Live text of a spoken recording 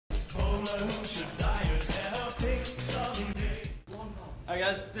Alright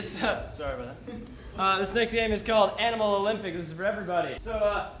guys, sorry about that. This next game is called Animal Olympic. This is for everybody.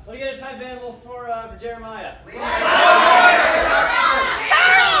 So, let me get a type animal for Jeremiah.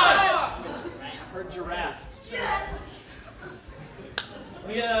 For giraffe. Yes.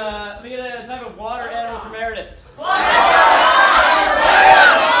 Let me get a type of water animal for Meredith. Platypus!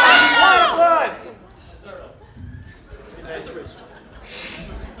 That's original.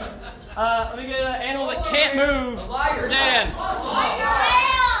 Let me get an animal that can't move for Dan.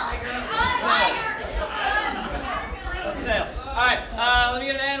 A snail. Alright, let me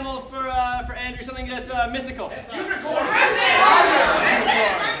get an animal for Andrew, something that's mythical. Unicorn!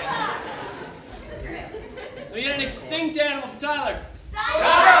 Let me get an extinct animal for Tyler.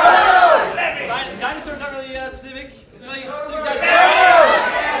 Dinosaurs aren't really specific. It's really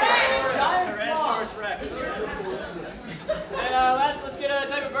Tyrannosaurus Rex. And let's get a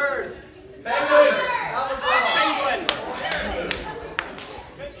type of bird. Penguin! Penguin.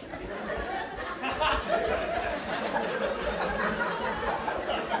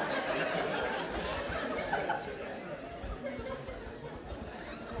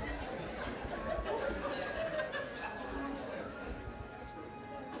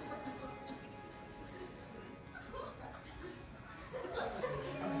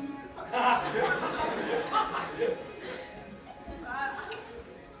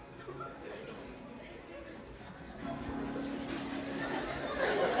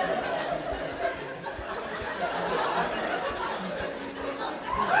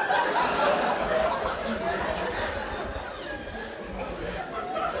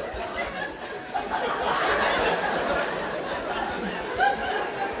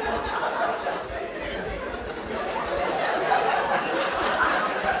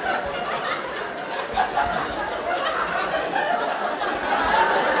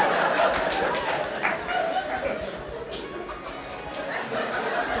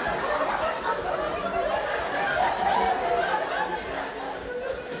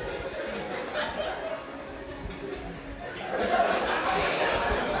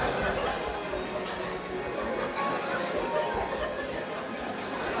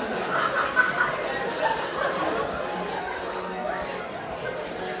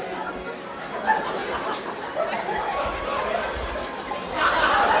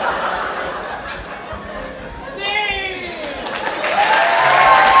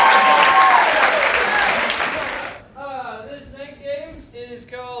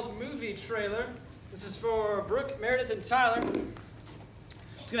 Trailer. This is for Brooke, Meredith, and Tyler.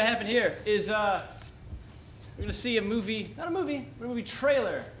 What's gonna happen here is we're gonna see a movie, not a movie, but a movie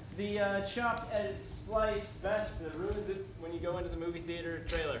trailer. The chopped, edited, spliced best that ruins it when you go into the movie theater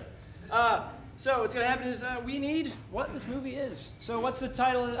trailer. So what's gonna happen is we need what this movie is. So what's the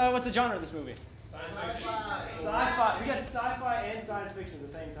title? What's the genre of this movie? Sci-fi. Sci-fi. We got sci-fi and science fiction at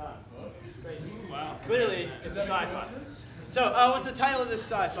the same time. Wow. Clearly, it's a sci-fi. So, what's the title of this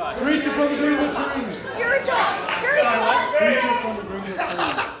sci-fi? Creature from the green latrine. You're a dog. You're a dog. Creature from the green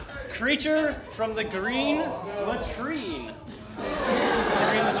latrine. Creature from the green latrine. The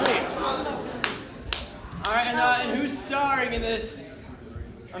green latrine. All right, and who's starring in this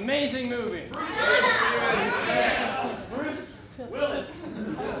amazing movie? Bruce Willis.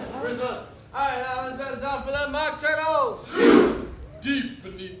 Bruce Willis. All right, let's start us off with that Mock Turtles. Deep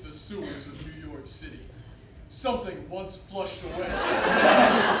beneath the sewers of New York City, something once flushed away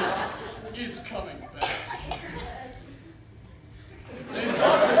is coming back. They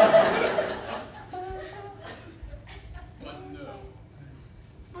thought they were rid of it, but no.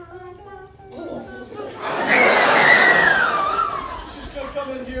 She's gonna come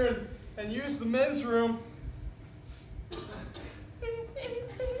in here and use the men's room.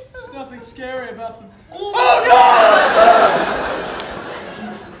 There's nothing scary about them. Oh no!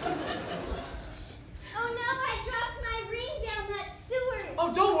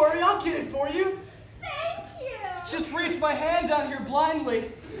 Oh, don't worry, I'll get it for you. Thank you. Just reach my hand down here blindly.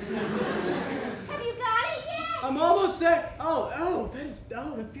 Have you got it yet? I'm almost there.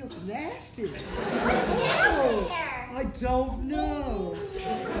 That feels nasty. What's down there? I don't know.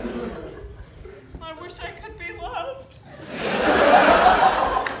 I wish I could be loved.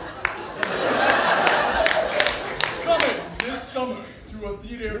 Coming this summer to a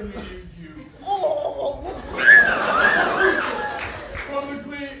theater near you.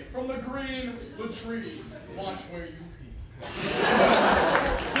 From the green latrine. Watch where you pee.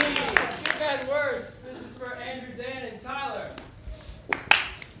 You've had worse. This is for Andrew, Dan, and Tyler.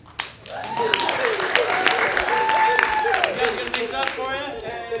 You guys gonna mix up for you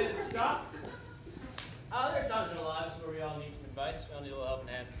and stop? There are times in our lives where we all need some advice.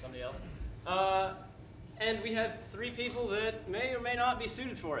 somebody else. And we have 3 people that may or may not be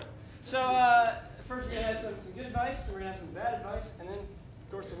suited for it. So first we're going to have some good advice, then we're going to have some bad advice, and then,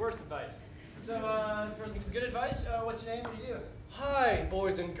 of course, the worst advice. So first, good advice. What's your name? What do you do? Hi,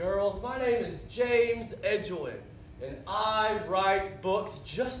 boys and girls. My name is James Edgewood, and I write books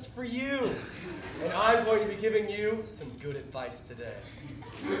just for you. And I'm going to be giving you some good advice today.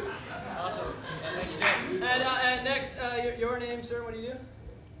 Awesome. Thank you, James. And next, your name, sir. What do you do?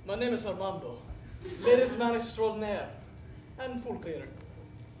 My name is Armando, ladies man extraordinaire, and pool cleaner.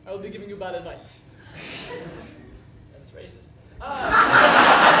 I will be giving you bad advice. That's racist.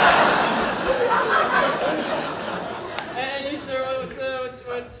 And you, sir, what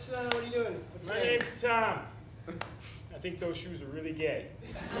are you doing? What's My your name? name's Tom. I think those shoes are really gay.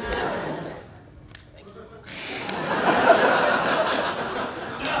 Thank you.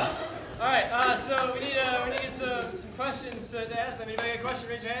 All right, so we need to get some questions to ask them. Anybody got a question?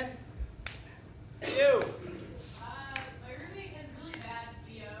 Raise your hand. You. My roommate has really bad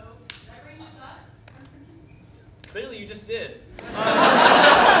CO. Does that bring this up? Clearly, you just did.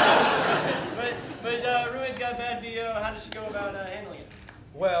 But roommate's got bad BO. How does she go about handling it?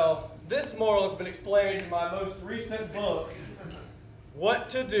 Well, this moral has been explained in my most recent book, What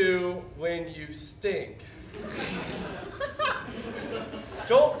to Do When You Stink.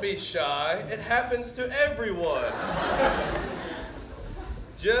 Don't be shy. It happens to everyone.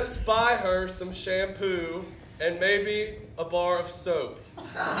 Just buy her some shampoo and maybe a bar of soap.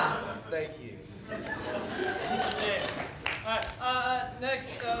 Thank you. Yeah. All right.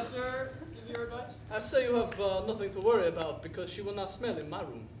 Next, sir, give your advice. I'd say you have nothing to worry about because she will not smell in my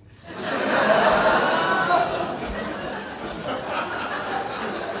room.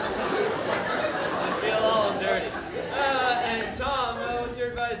 Feel all dirty. And Tom, what's your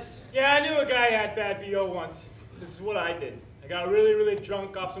advice? Yeah, I knew a guy had bad BO once. This is what I did. I got really, really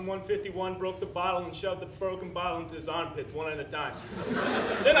drunk off some 151, broke the bottle, and shoved the broken bottle into his armpits one at a time.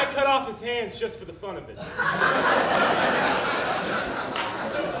 Then I cut off his hands just for the fun of it.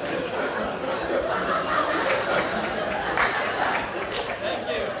 Thank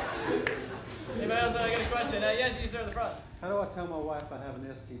you. Anybody else got a question? Yes, you, sir, in the front. How do I tell my wife I have an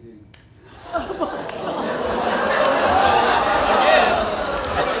STD?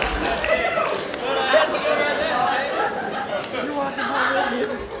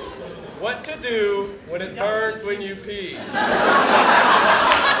 What to do when it burns when you pee.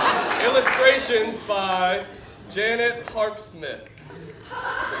 Illustrations by Janet Harpsmith.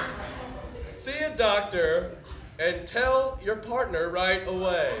 See a doctor and tell your partner right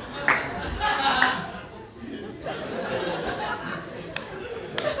away.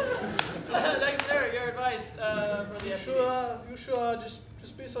 Next, sir, your advice for the STD. You should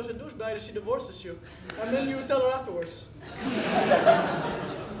just be such a douchebag that she divorces you, and then you tell her afterwards.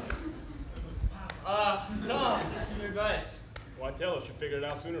 Tom, your advice. Well, I tell her she'll figure it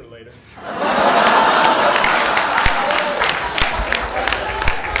out sooner or later.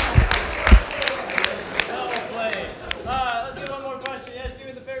 Well played. Let's get one more question. Yes, you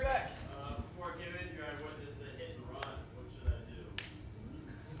in the very back. Before I give in, I witnessed a hit and run. What should I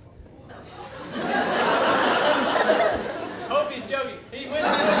do? Hope he's joking. He wins.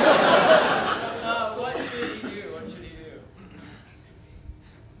 What should he do? What should he do?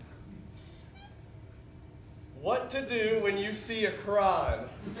 What to do when you see a crime.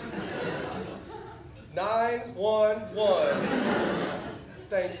 911.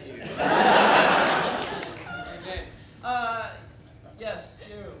 Thank you. Okay. Yes,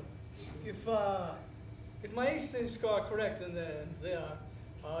 you. If my instincts are correct, and they are,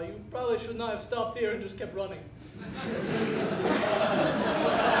 you probably should not have stopped here and just kept running.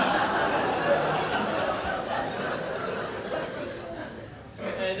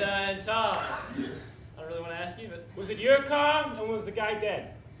 And Tom, I don't really want to ask you, but Was it your car, and was the guy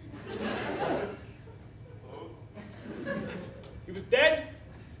dead? He was dead?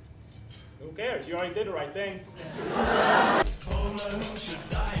 Who cares? You already did the right thing.